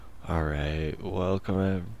Alright, welcome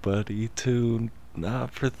everybody to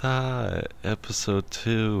Not For Thought, episode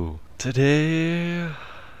 2. Today,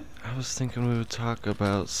 I was thinking we would talk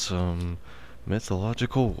about some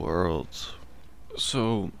mythological worlds.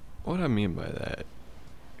 So, what I mean by that,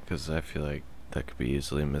 because I feel like that could be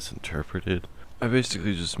easily misinterpreted, I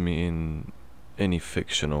basically just mean any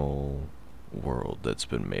fictional world that's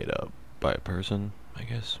been made up by a person, I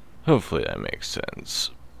guess. Hopefully that makes sense.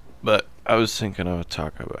 But I was thinking I would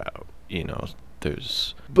talk about,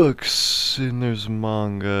 there's books and there's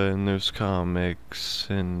manga and there's comics,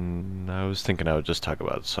 and I was thinking I would just talk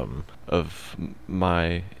about some of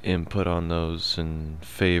my input on those and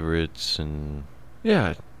favorites, and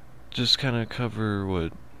yeah, just kind of cover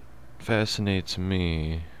what fascinates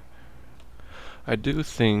me. I do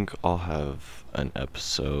think I'll have an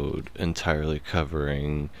episode entirely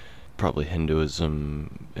covering probably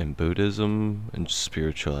Hinduism and Buddhism and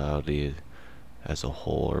spirituality as a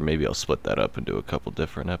whole, or maybe I'll split that up into a couple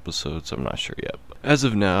different episodes. I'm not sure yet. But as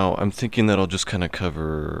of now, I'm thinking that I'll just kind of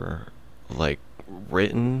cover like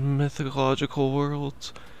written mythological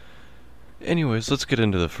worlds. Anyways, let's get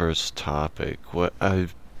into the first topic. What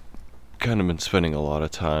I've kind of been spending a lot of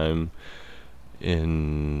time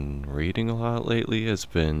in reading a lot lately has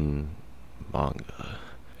been manga.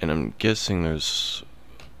 And I'm guessing there's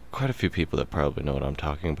quite a few people that probably know what I'm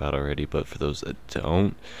talking about already, but for those that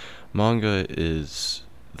don't, manga is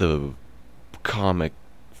the comic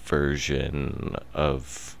version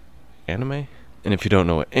of anime. And if you don't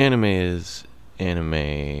know what anime is,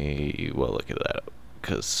 well, look at that up,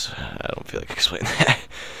 because I don't feel like explaining that.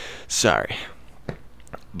 Sorry.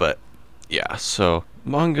 But, yeah, so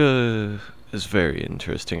manga is very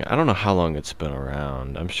interesting. I don't know how long it's been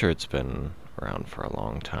around. I'm sure it's been around for a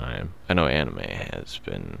long time. I know anime has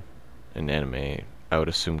been. An anime, I would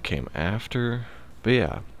assume, came after. But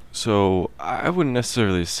yeah, so I wouldn't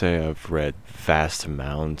necessarily say I've read vast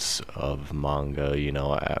amounts of manga.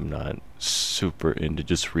 I'm not super into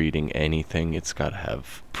just reading anything. It's got to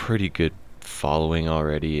have pretty good following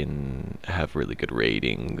already and have really good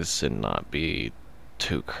ratings and not be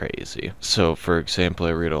too crazy. So, for example, I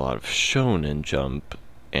read a lot of Shonen Jump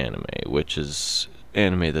anime, which is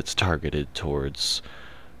anime that's targeted towards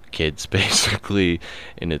kids, basically,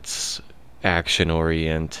 and it's action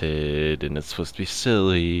oriented and it's supposed to be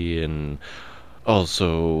silly and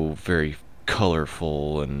also very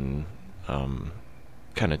colorful and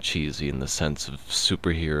kind of cheesy in the sense of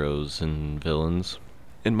superheroes and villains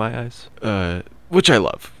in my eyes, which I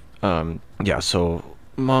love. Yeah, so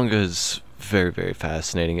manga is very, very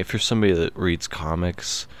fascinating. If you're somebody that reads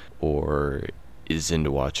comics or is into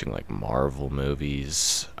watching like Marvel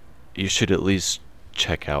movies, you should at least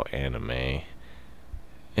check out anime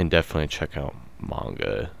and definitely check out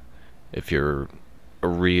manga. If you're a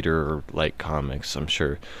reader or like comics, I'm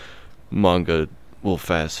sure manga will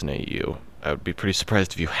fascinate you. I would be pretty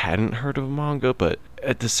surprised if you hadn't heard of manga, but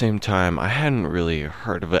at the same time, I hadn't really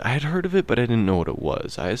heard of it. I had heard of it, but I didn't know what it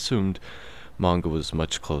was. I assumed manga was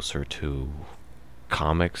much closer to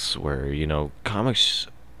comics, where, comics,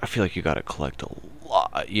 I feel like you gotta collect a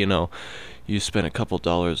lot, You spend a couple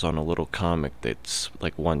dollars on a little comic that's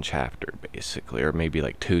like one chapter, basically, or maybe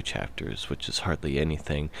like two chapters, which is hardly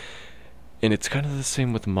anything. And it's kind of the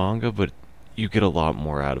same with manga, but you get a lot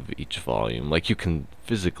more out of each volume. Like, you can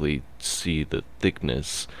physically see the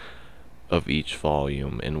thickness of each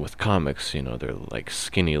volume, and with comics, they're like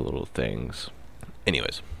skinny little things.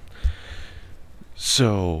 Anyways,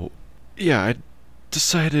 so yeah, I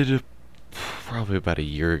decided probably about a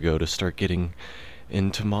year ago to start getting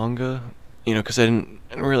into manga, because I didn't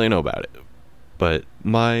really know about it. But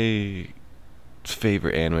my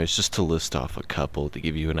favorite anime is, just to list off a couple to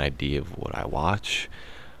give you an idea of what I watch.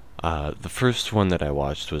 The first one that I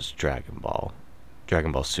watched was Dragon Ball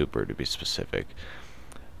Super, to be specific.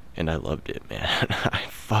 And I loved it, man. I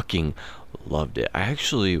fucking loved it. I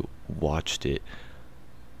actually watched it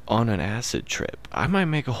on an acid trip. I might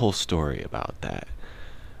make a whole story about that.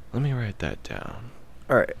 Let me write that down.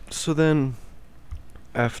 Alright, so then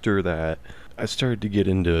after that, I started to get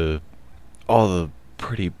into all the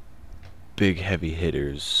pretty big heavy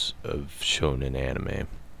hitters of shonen anime.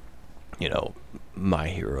 My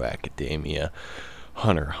Hero Academia,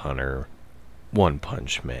 Hunter x Hunter, One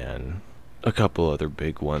Punch Man, a couple other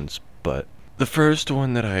big ones, but the first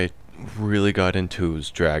one that I really got into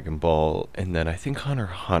was Dragon Ball, and then I think Hunter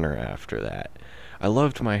x Hunter after that. I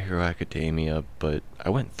loved My Hero Academia, but I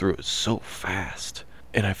went through it so fast.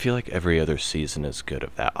 And I feel like every other season is good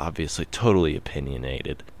of that. Obviously, totally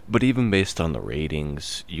opinionated. But even based on the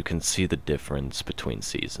ratings, you can see the difference between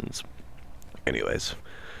seasons. Anyways,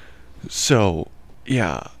 so,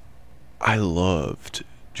 yeah, I loved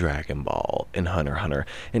Dragon Ball and Hunter x Hunter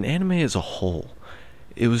and anime as a whole.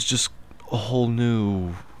 It was just a whole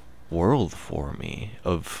new world for me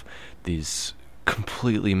of these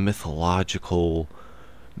completely mythological,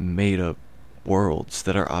 made up worlds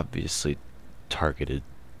that are obviously targeted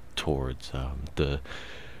towards the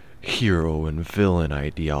hero and villain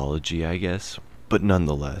ideology, I guess. But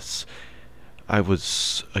nonetheless, I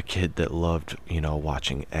was a kid that loved,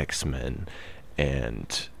 watching X-Men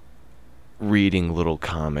and reading little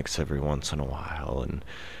comics every once in a while and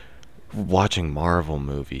watching Marvel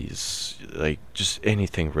movies, like just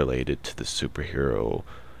anything related to the superhero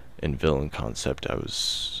and villain concept. I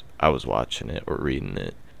was watching it or reading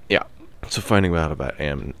it. Yeah. So finding out about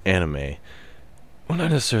anime, well,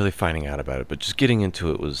 not necessarily finding out about it, but just getting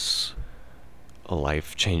into it was a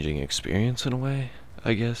life-changing experience in a way,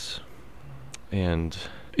 I guess. And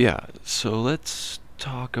yeah, so let's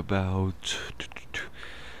talk about,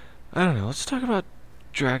 I don't know, let's talk about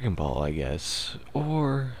Dragon Ball, I guess.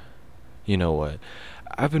 Or, you know what?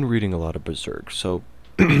 I've been reading a lot of Berserk, so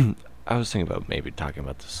I was thinking about maybe talking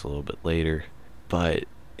about this a little bit later, but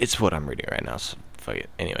it's what I'm reading right now, so fuck it.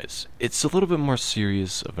 Anyways, it's a little bit more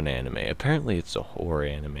serious of an anime. Apparently it's a horror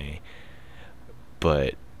anime,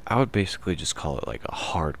 but I would basically just call it like a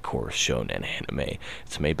hardcore shonen anime.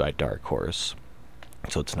 It's made by Dark Horse,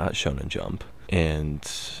 so it's not Shonen Jump, and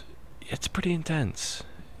it's pretty intense.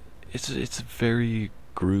 It's a very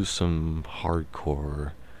gruesome,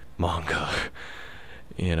 hardcore manga,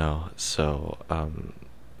 So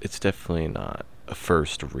it's definitely not a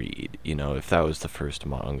first read. If that was the first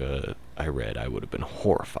manga I read, I would have been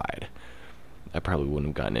horrified. I probably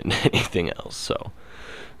wouldn't have gotten into anything else. So,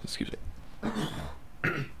 excuse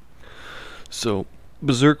me. So,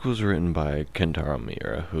 Berserk was written by Kentaro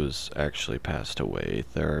Miura, who's actually passed away.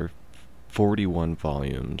 There are 41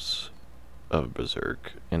 volumes of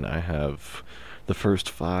Berserk, and I have the first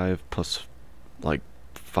 5 plus like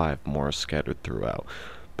 5 more scattered throughout.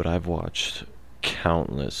 But I've watched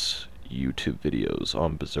countless YouTube videos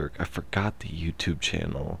on Berserk. I forgot the YouTube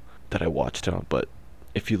channel that I watched it on, but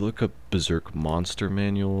if you look up Berserk Monster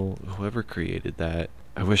Manual, whoever created that,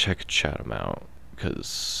 I wish I could shout him out,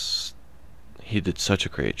 because he did such a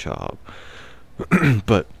great job.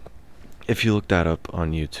 But if you look that up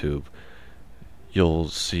on YouTube, you'll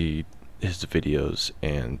see his videos,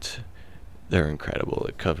 and they're incredible.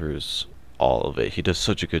 It covers all of it. He does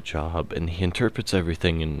such a good job, and he interprets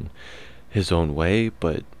everything in his own way,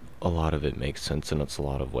 but a lot of it makes sense, and it's a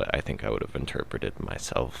lot of what I think I would have interpreted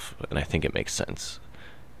myself, and I think it makes sense,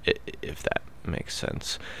 if that makes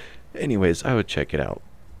sense. Anyways, I would check it out,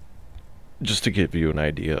 just to give you an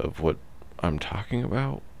idea of what I'm talking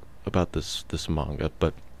about this manga,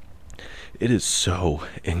 but it is so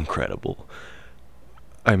incredible.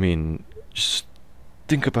 I mean, just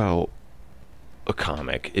think about a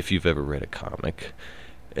comic, if you've ever read a comic,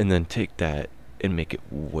 and then take that and make it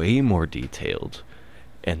way more detailed,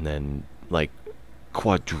 and then like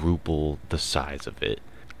quadruple the size of it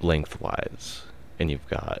lengthwise, and you've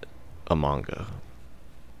got a manga.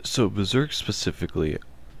 So Berserk specifically,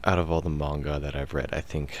 out of all the manga that I've read, I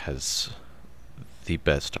think has the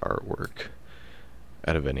best artwork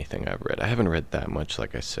out of anything I've read. I haven't read that much,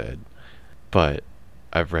 like I said, but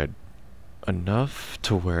I've read enough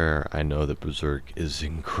to where I know that Berserk is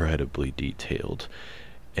incredibly detailed,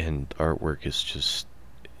 and artwork is just,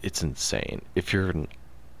 it's insane. If you're an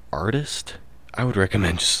artist, I would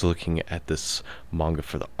recommend just looking at this manga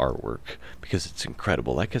for the artwork, because it's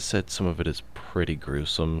incredible. Like I said, some of it is pretty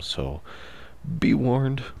gruesome, so be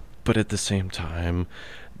warned. But at the same time,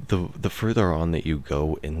 the further on that you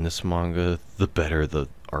go in this manga, the better the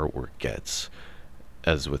artwork gets.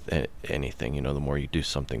 As with anything, the more you do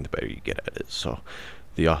something, the better you get at it. So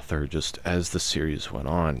the author, just as the series went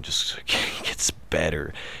on, just gets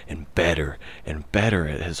better and better and better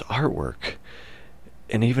at his artwork.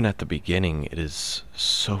 And even at the beginning, it is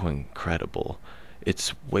so incredible.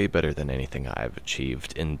 It's way better than anything I've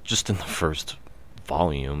achieved. And just in the first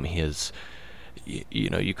volume, he has,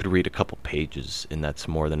 you could read a couple pages, and that's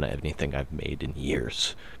more than anything I've made in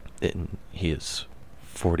years. And he has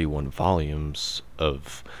 41 volumes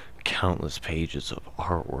of countless pages of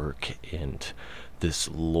artwork and this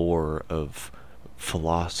lore of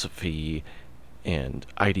philosophy and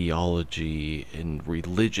ideology and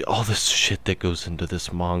religion. All this shit that goes into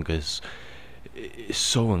this manga is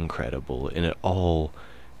so incredible, and it all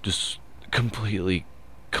just completely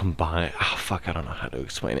combined. Oh fuck, I don't know how to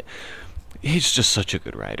explain it. He's just such a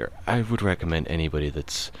good writer. I would recommend anybody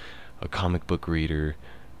that's a comic book reader,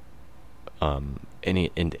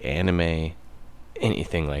 any into anime,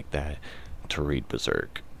 anything like that, to read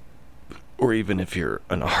Berserk. Or even if you're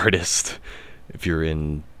an artist if you're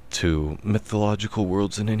into mythological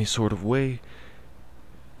worlds in any sort of way,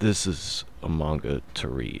 this is a manga to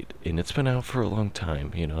read. And it's been out for a long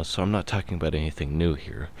time, so I'm not talking about anything new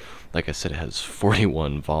here. Like I said, it has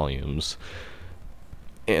 41 volumes,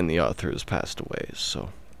 and the author has passed away, so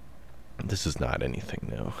this is not anything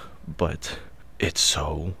new. But it's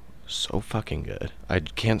so fucking good. I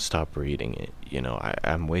can't stop reading it.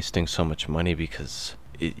 I'm wasting so much money because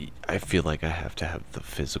I feel like I have to have the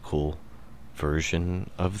physical version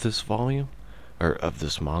of this volume, or of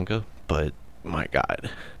this manga, but my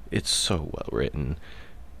god, it's so well written.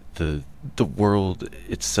 The world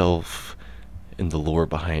itself and the lore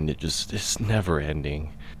behind it just is never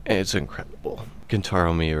ending. It's incredible.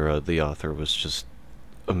 Kentaro Miura, the author, was just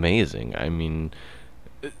amazing. I mean,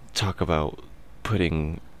 talk about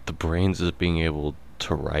putting the brains of being able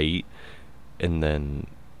to write and then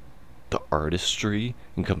the artistry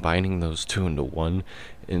and combining those two into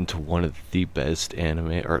one of the best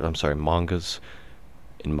mangas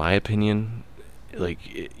in my opinion.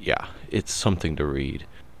 Yeah, it's something to read,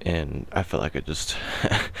 and I felt like I just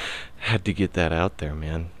had to get that out there,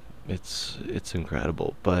 man. It's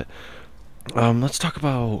incredible. But let's talk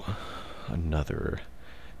about another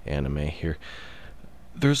anime here.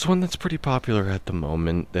 There's one that's pretty popular at the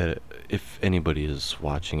moment that if anybody is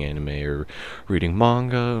watching anime or reading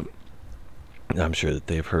manga, I'm sure that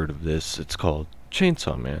they've heard of this. It's called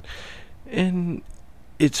Chainsaw Man, and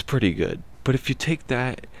it's pretty good. But if you take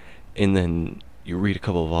that and then you read a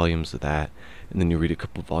couple of volumes of that, and then you read a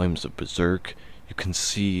couple of volumes of Berserk, you can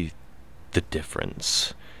see the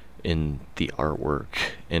difference in the artwork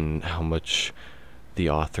and how much the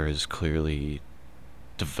author has clearly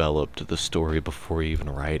developed the story before even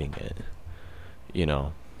writing it.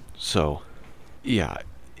 So, yeah,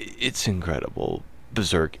 it's incredible.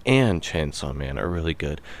 Berserk and Chainsaw Man are really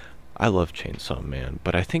good. I love Chainsaw Man,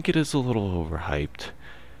 but I think it is a little overhyped.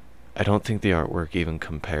 I don't think the artwork even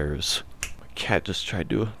compares. My cat just tried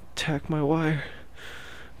to attack my wire.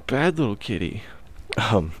 Bad little kitty.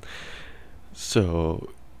 So,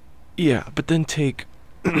 yeah, but then take,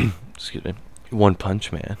 excuse me, One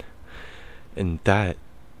Punch Man. And that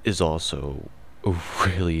is also a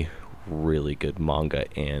really, really good manga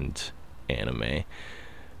and anime.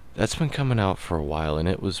 That's been coming out for a while, and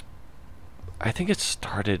I think it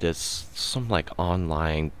started as some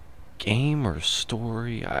online game or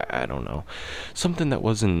story. I don't know. Something that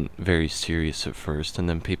wasn't very serious at first, and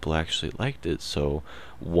then people actually liked it. So,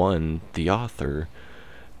 the author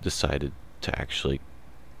decided to actually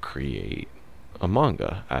create a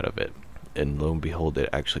manga out of it. And lo and behold, it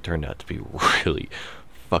actually turned out to be really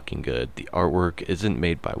fucking good. The artwork isn't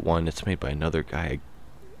made by one, it's made by another guy. I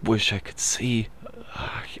wish I could see.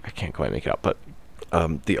 I can't quite make it out, but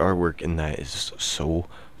the artwork in that is so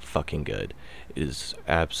fucking good. It is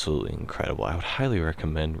absolutely incredible. I would highly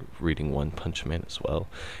recommend reading One Punch Man as well.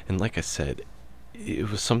 And like I said, it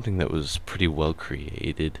was something that was pretty well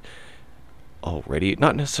created already.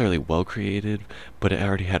 Not necessarily well created, but it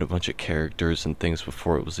already had a bunch of characters and things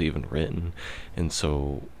before it was even written. And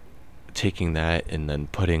so taking that and then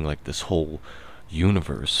putting this whole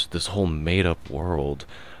universe, this whole made up world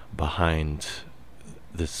behind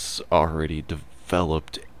this already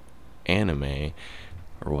developed anime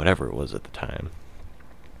or whatever it was at the time,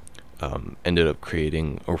 ended up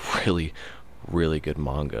creating a really, really good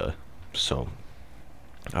manga. So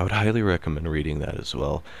I would highly recommend reading that as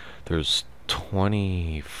well. There's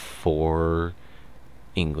 24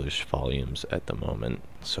 English volumes at the moment,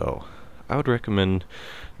 so I would recommend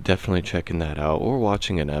definitely checking that out or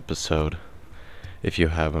watching an episode if you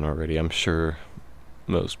haven't already. I'm sure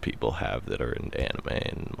most people have that are into anime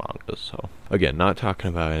and manga. So again, not talking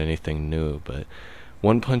about anything new, but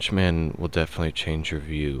One Punch Man will definitely change your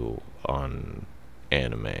view on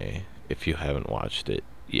anime if you haven't watched it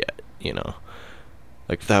yet.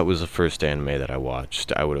 If that was the first anime that I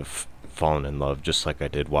watched, I would have fallen in love just like I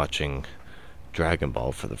did watching Dragon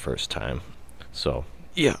Ball for the first time. So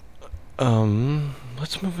yeah,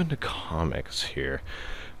 let's move into comics here.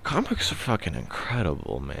 Comics are fucking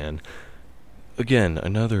incredible, man. Again,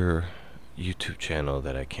 another YouTube channel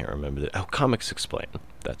that I can't remember. Comics Explain.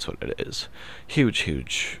 That's what it is. Huge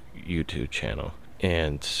YouTube channel.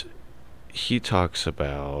 And he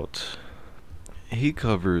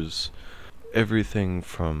covers everything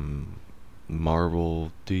from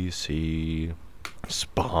Marvel, DC,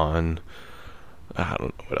 Spawn. I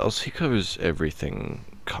don't know what else. He covers everything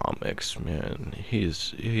comics, man. He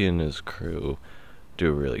and his crew do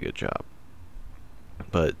a really good job.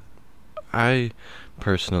 But I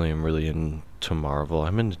personally am really into Marvel.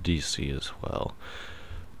 I'm into DC as well.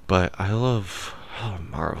 But I love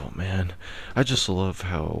Marvel, man. I just love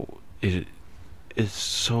how is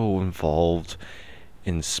so involved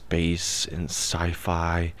in space and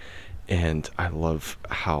sci-fi, and I love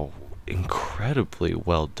how incredibly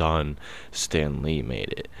well done Stan Lee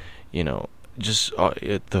made it. You know, just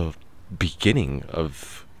at the beginning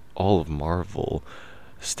of all of Marvel,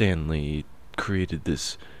 Stan Lee created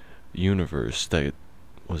this universe that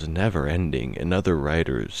was never ending, and other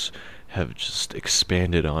writers have just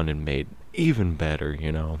expanded on and made even better,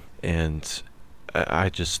 And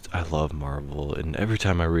I love Marvel, and every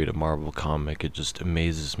time I read a Marvel comic, it just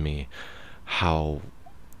amazes me how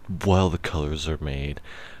well the colors are made,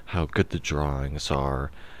 how good the drawings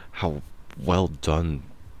are, how well done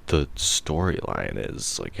the storyline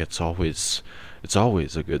is. Like it's always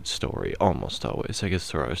a good story, almost always. I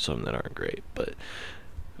guess there are some that aren't great, but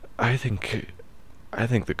I think I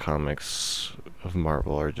think the comics of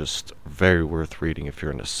Marvel are just very worth reading if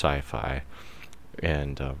you're into sci-fi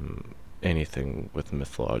and anything with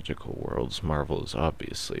mythological worlds. Marvel is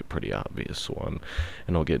obviously a pretty obvious one,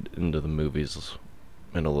 and I'll get into the movies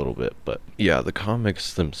in a little bit. But yeah, the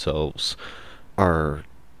comics themselves are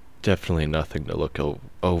definitely nothing to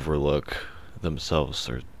overlook themselves.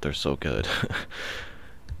 They're so good,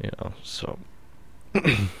 you know. So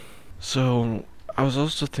I was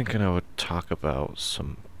also thinking I would talk about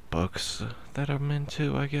some books that I'm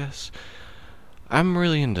into. I guess I'm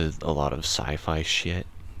really into a lot of sci-fi shit,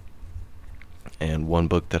 and one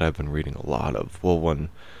book that I've been reading a lot of, well, one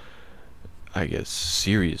I guess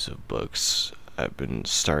series of books I've been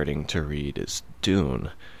starting to read is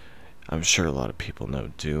Dune. I'm sure a lot of people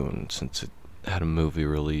know Dune since it had a movie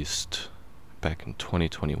released back in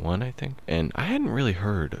 2021, I think. And I hadn't really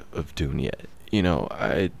heard of Dune yet.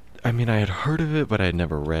 I mean, I had heard of it, but I had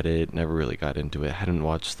never read it, never really got into it, hadn't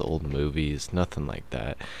watched the old movies, nothing like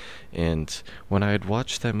that. And when I had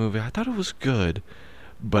watched that movie, I thought it was good,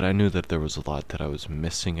 but I knew that there was a lot that I was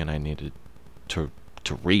missing and I needed to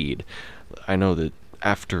read. I know that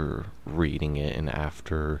after reading it and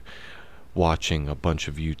after watching a bunch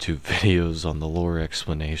of YouTube videos on the lore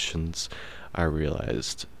explanations, I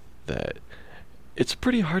realized that it's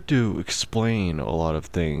pretty hard to explain a lot of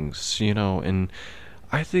things, and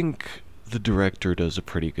I think the director does a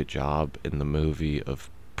pretty good job in the movie of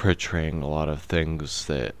portraying a lot of things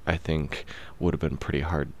that I think would have been pretty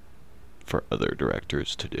hard for other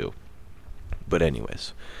directors to do. But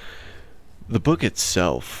anyways, the book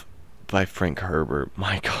itself by Frank Herbert,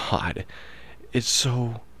 my god, it's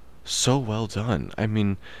so well done. I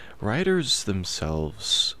mean, writers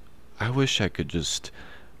themselves, I wish I could just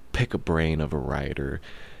pick a brain of a writer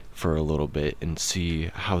for a little bit and see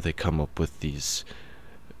how they come up with these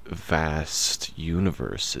vast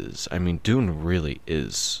universes. I mean, Dune really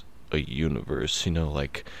is a universe,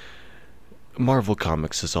 like Marvel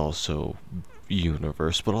Comics is also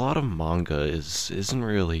universe, but a lot of manga isn't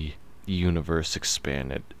really universe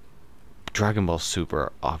expanded. Dragon Ball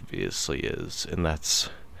Super obviously is, and that's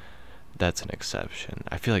an exception.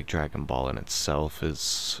 I feel like Dragon Ball in itself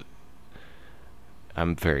is,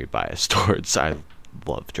 I'm very biased towards, I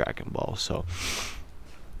love Dragon Ball, so,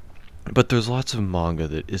 but there's lots of manga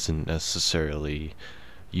that isn't necessarily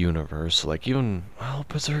universal. Like even, well,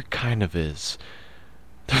 Berserk kind of is.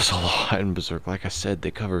 There's a lot in Berserk. Like I said, they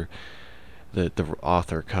cover the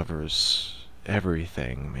author covers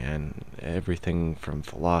everything, man. Everything from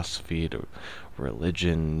philosophy to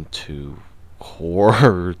religion to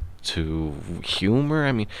horror to humor.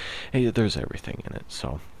 I mean, hey, there's everything in it.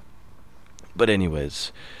 So, but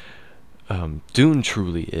anyways, Dune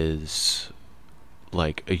truly is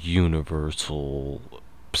like a universal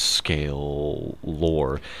scale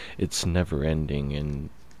lore. It's never ending, and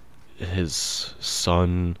his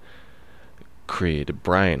son created,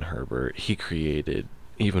 Brian Herbert, he created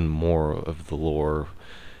even more of the lore.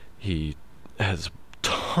 He has a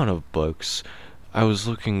ton of books. I was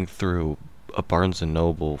looking through a Barnes and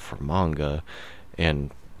Noble for manga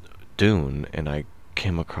and Dune, and I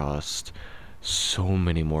came across so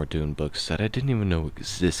many more Dune books that I didn't even know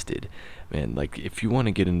existed. Man, like if you want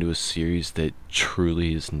to get into a series that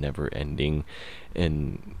truly is never ending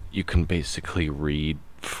and you can basically read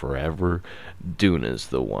forever, Dune is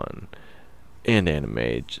the one. And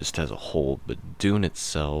anime just as a whole, but Dune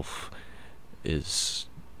itself is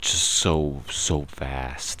just so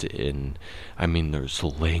vast. And I mean, there's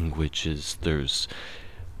languages, there's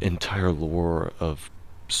entire lore of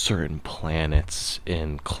certain planets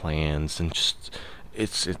and clans, and just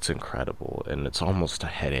it's incredible, and it's almost a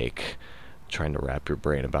headache trying to wrap your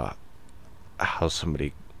brain about how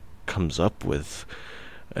somebody comes up with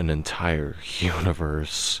an entire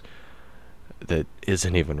universe that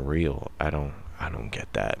isn't even real. I don't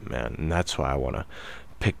get that, man. And that's why I want to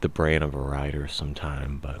pick the brain of a writer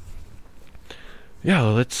sometime. But Yeah,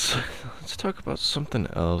 let's talk about something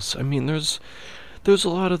else. I mean, there's a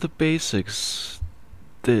lot of the basics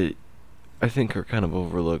that I think are kind of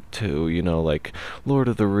overlooked too, like Lord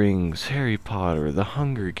of the Rings, Harry Potter, The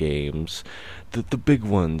Hunger Games, the big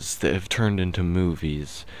ones that have turned into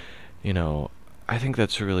movies. You know, I think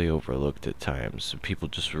that's really overlooked at times. People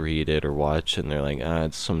just read it or watch it and they're like,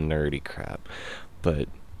 it's some nerdy crap. But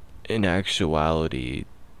in actuality,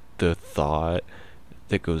 the thought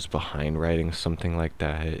that goes behind writing something like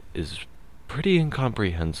that is pretty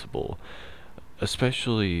incomprehensible,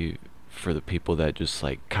 especially for the people that just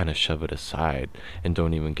like kind of shove it aside and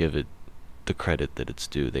don't even give it the credit that it's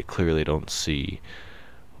due. They clearly don't see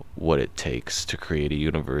what it takes to create a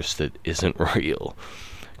universe that isn't real,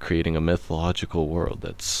 creating a mythological world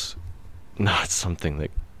that's not something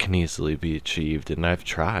that can easily be achieved. And I've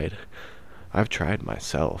tried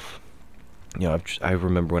myself. I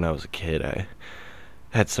remember when I was a kid, I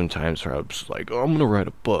had some times where I was like, oh, I'm gonna write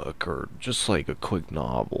a book or just like a quick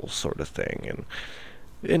novel sort of thing, and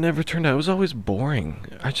it never turned out. It was always boring.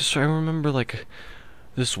 I remember like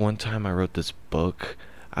this one time I wrote this book.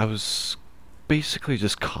 I was basically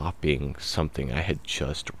just copying something I had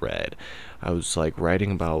just read. I was like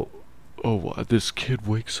writing about, oh, this kid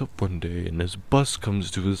wakes up one day and his bus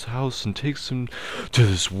comes to his house and takes him to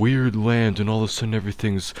this weird land, and all of a sudden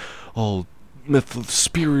everything's all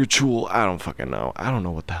spiritual. I don't fucking know. I don't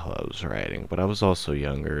know what the hell I was writing, but I was also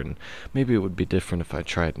younger, and maybe it would be different if I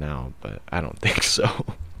tried now, but I don't think so.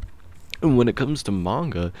 And when it comes to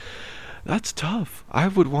manga, that's tough. I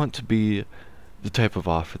would want to be the type of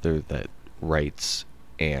author that writes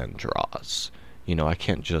and draws. I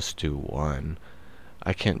can't just do one.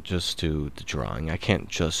 I can't just do the drawing. I can't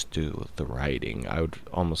just do the writing. I would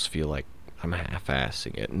almost feel like I'm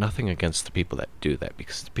half-assing it. Nothing against the people that do that,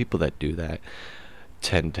 because the people that do that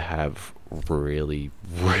tend to have really,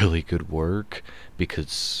 really good work,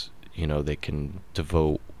 because, they can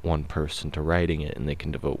devote one person to writing it and they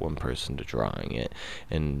can devote one person to drawing it.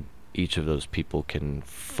 And each of those people can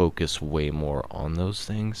focus way more on those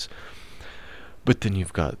things. But then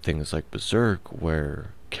you've got things like Berserk,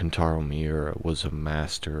 where Kentaro Miura was a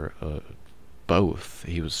master of both.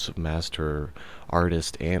 He was a master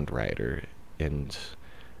artist and writer, and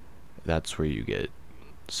that's where you get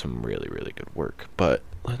some really, really good work. But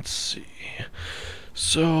let's see.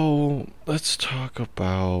 So, let's talk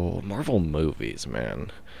about Marvel movies,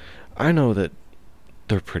 man. I know that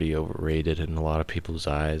they're pretty overrated in a lot of people's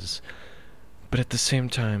eyes, but at the same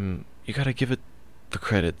time, you gotta give it the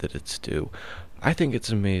credit that it's due. I think it's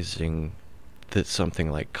amazing that something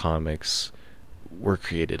like comics were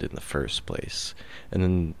created in the first place, and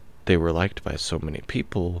then they were liked by so many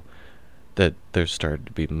people that there started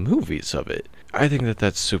to be movies of it. I think that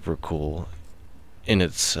that's super cool in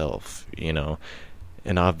itself,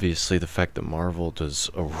 and obviously the fact that Marvel does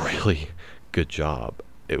a really good job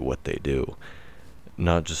at what they do,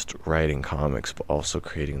 not just writing comics but also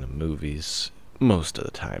creating the movies most of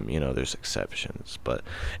the time. There's exceptions, but,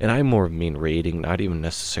 and I more mean rating, not even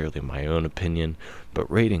necessarily my own opinion, but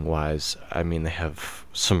rating wise, I mean, they have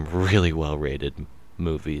some really well rated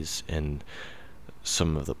movies, and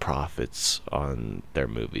some of the profits on their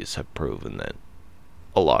movies have proven that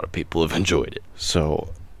a lot of people have enjoyed it.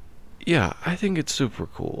 So yeah, I think it's super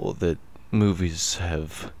cool that movies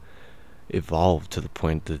have evolved to the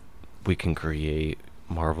point that we can create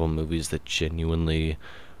Marvel movies that genuinely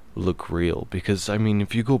look real. Because, I mean,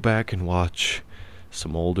 if you go back and watch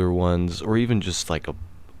some older ones, or even just like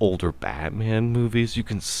older Batman movies, you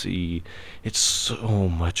can see it's so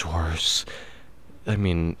much worse. I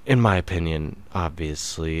mean, in my opinion,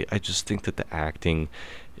 obviously, I just think that the acting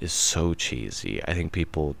is so cheesy. I think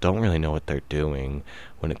people don't really know what they're doing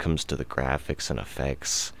when it comes to the graphics and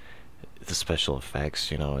effects, the special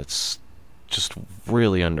effects. It's just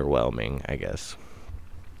really underwhelming, I guess.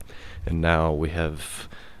 And now we have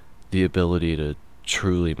the ability to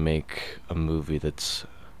truly make a movie that's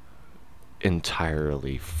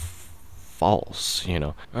entirely false.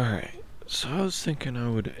 Alright, so I was thinking I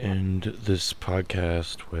would end this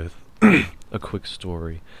podcast with a quick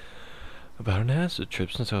story about an acid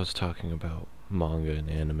trip, since I was talking about manga and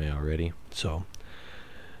anime already. So,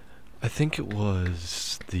 I think it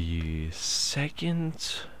was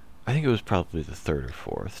probably the third or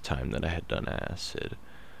fourth time that I had done acid.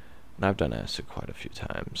 And I've done acid quite a few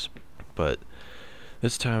times. But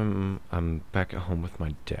this time I'm back at home with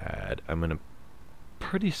my dad. I'm in a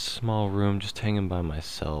pretty small room, just hanging by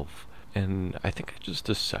myself. And I think I just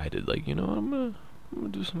decided, like, I'm gonna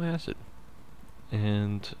do some acid.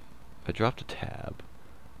 And I dropped a tab,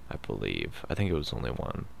 I believe. I think it was only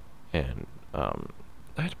one. And I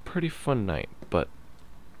had a pretty fun night, but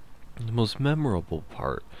The most memorable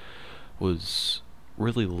part was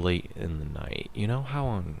really late in the night. You know how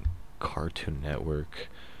on Cartoon Network,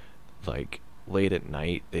 like late at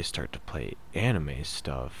night, they start to play anime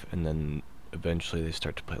stuff, and then eventually they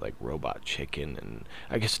start to play like Robot Chicken, and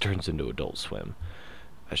I guess it turns into Adult Swim,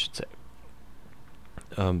 I should say.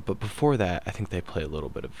 But before that, I think they play a little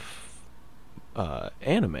bit of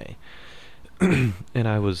anime, and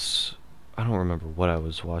I don't remember what I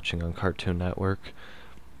was watching on Cartoon Network,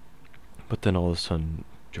 but then all of a sudden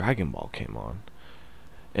Dragon Ball came on,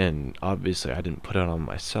 and obviously I didn't put it on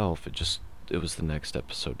myself. It was the next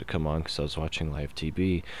episode to come on because I was watching live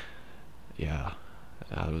TV. Yeah,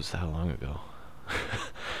 that was how long ago?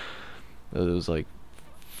 It was like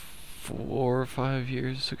 4 or 5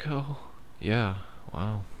 years ago. Yeah,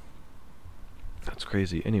 wow. That's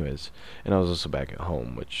crazy. Anyways, and I was also back at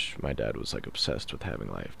home, which my dad was like obsessed with having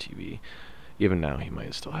live TV. Even now, he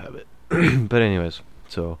might still have it. But anyways,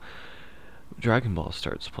 so Dragon Ball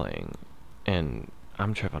starts playing, and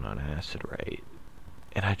I'm tripping on acid, right?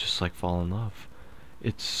 And I just like fall in love.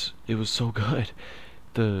 It was so good.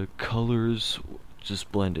 The colors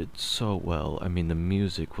just blended so well. I mean, the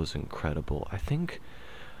music was incredible. I think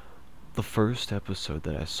the first episode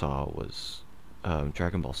that I saw was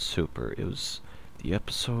Dragon Ball Super. It was the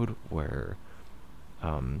episode where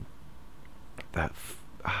um, I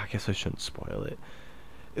guess I shouldn't spoil it.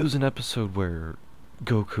 It was an episode where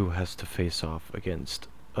Goku has to face off against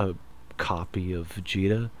a copy of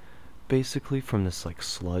Vegeta, basically from this like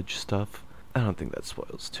sludge stuff. I don't think that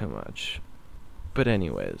spoils too much. But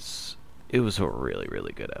anyways, it was a really,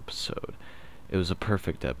 really good episode. It was a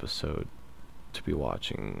perfect episode to be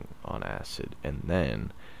watching on acid. And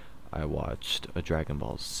then I watched a Dragon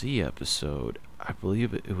Ball Z episode. I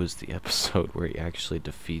believe it was the episode where he actually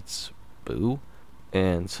defeats Boo.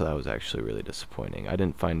 And so that was actually really disappointing. I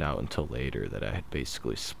didn't find out until later that I had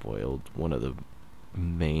basically spoiled one of the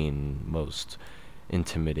main, most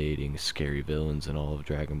intimidating, scary villains in all of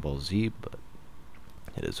Dragon Ball Z, but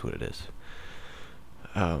it is what it is.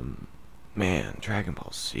 Um, Man, Dragon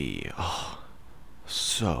Ball Z, oh,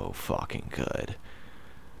 so fucking good.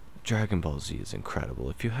 Dragon Ball Z is incredible.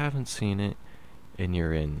 If you haven't seen it and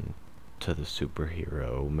you're into the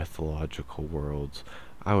superhero mythological worlds,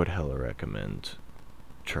 I would hella recommend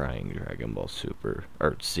trying Dragon Ball Super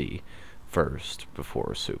or Z first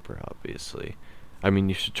before Super, obviously. I mean,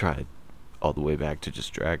 you should try it all the way back to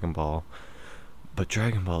just Dragon Ball, but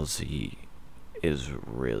Dragon Ball Z is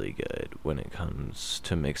really good when it comes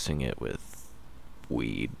to mixing it with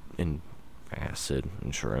weed and acid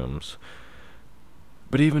and shrooms.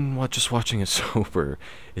 But even just watching it sober,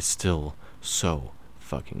 it's still so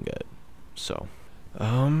fucking good. So,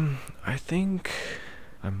 I think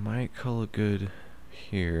I might call it good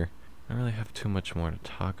here. I don't really have too much more to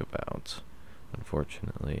talk about,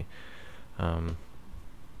 unfortunately.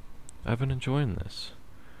 I've been enjoying this.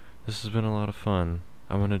 This has been a lot of fun.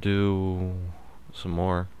 I'm gonna do some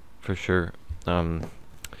more, for sure.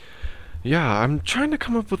 Yeah, I'm trying to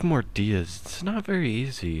come up with more ideas. It's not very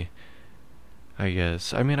easy, I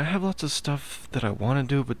guess. I mean, I have lots of stuff that I want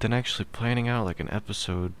to do, but then actually planning out like an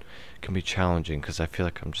episode can be challenging because I feel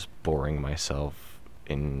like I'm just boring myself.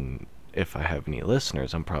 And if I have any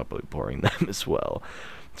listeners, I'm probably boring them as well.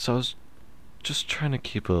 So I was just trying to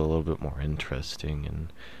keep it a little bit more interesting.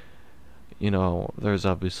 And, there's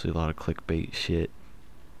obviously a lot of clickbait shit.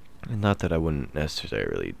 And not that I wouldn't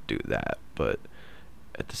necessarily do that, but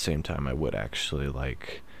at the same time, I would actually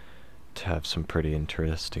like to have some pretty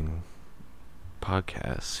interesting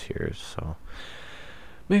podcasts here. So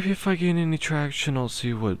maybe if I gain any traction, I'll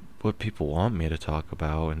see what people want me to talk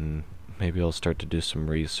about, and maybe I'll start to do some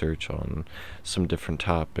research on some different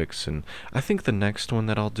topics. And I think the next one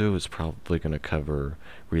that I'll do is probably going to cover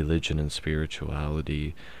religion and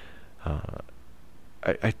spirituality.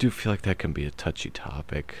 I do feel like that can be a touchy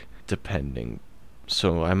topic, depending.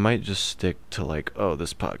 So I might just stick to like, oh,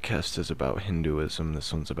 this podcast is about Hinduism,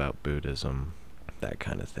 this one's about Buddhism, that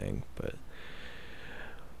kind of thing. But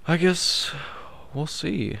I guess we'll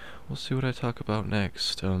see. We'll see what I talk about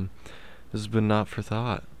next. This has been Not for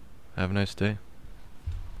Thought. Have a nice day.